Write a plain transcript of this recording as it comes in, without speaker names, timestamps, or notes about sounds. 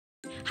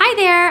Hi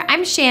there,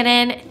 I'm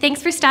Shannon.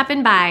 Thanks for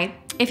stopping by.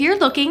 If you're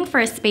looking for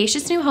a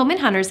spacious new home in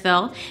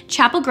Huntersville,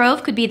 Chapel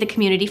Grove could be the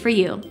community for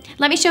you.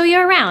 Let me show you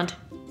around.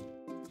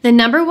 The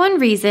number one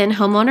reason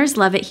homeowners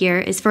love it here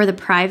is for the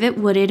private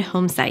wooded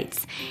home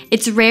sites.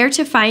 It's rare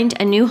to find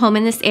a new home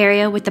in this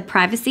area with the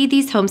privacy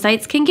these home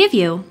sites can give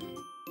you.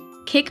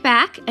 Kick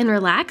back and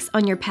relax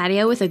on your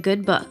patio with a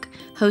good book.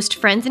 Host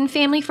friends and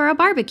family for a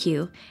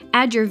barbecue.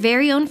 Add your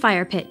very own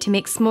fire pit to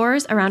make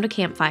s'mores around a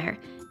campfire.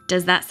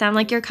 Does that sound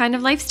like your kind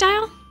of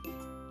lifestyle?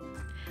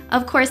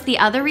 Of course, the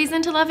other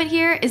reason to love it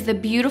here is the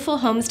beautiful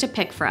homes to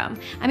pick from.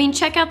 I mean,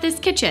 check out this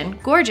kitchen.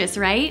 Gorgeous,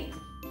 right?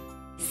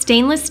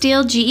 Stainless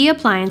steel GE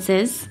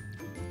appliances,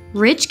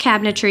 rich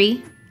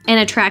cabinetry, and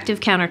attractive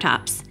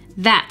countertops.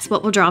 That's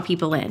what will draw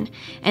people in.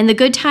 And the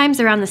good times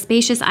around the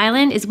spacious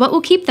island is what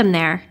will keep them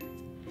there.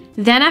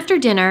 Then after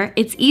dinner,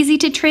 it's easy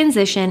to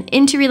transition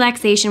into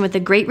relaxation with a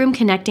great room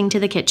connecting to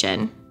the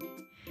kitchen.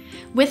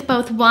 With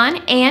both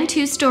 1- and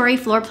 2-story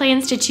floor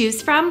plans to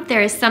choose from,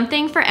 there is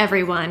something for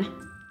everyone.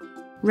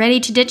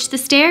 Ready to ditch the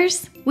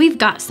stairs? We've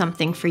got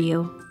something for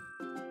you.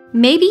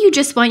 Maybe you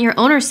just want your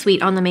owner's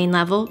suite on the main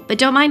level, but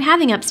don't mind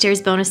having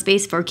upstairs bonus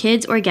space for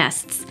kids or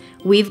guests.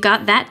 We've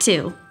got that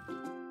too.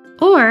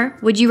 Or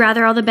would you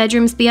rather all the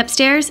bedrooms be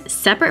upstairs,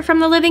 separate from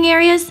the living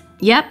areas?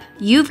 Yep,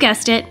 you've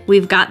guessed it,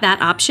 we've got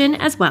that option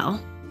as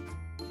well.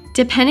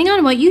 Depending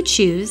on what you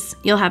choose,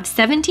 you'll have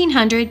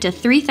 1,700 to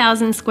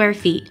 3,000 square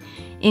feet,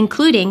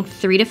 including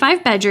 3 to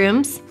 5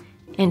 bedrooms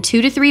and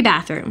 2 to 3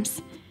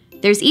 bathrooms.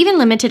 There's even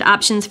limited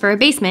options for a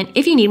basement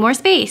if you need more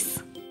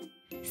space.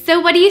 So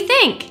what do you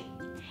think?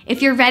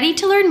 If you're ready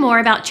to learn more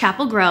about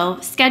Chapel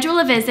Grove, schedule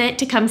a visit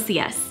to come see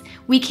us.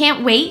 We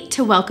can't wait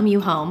to welcome you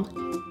home.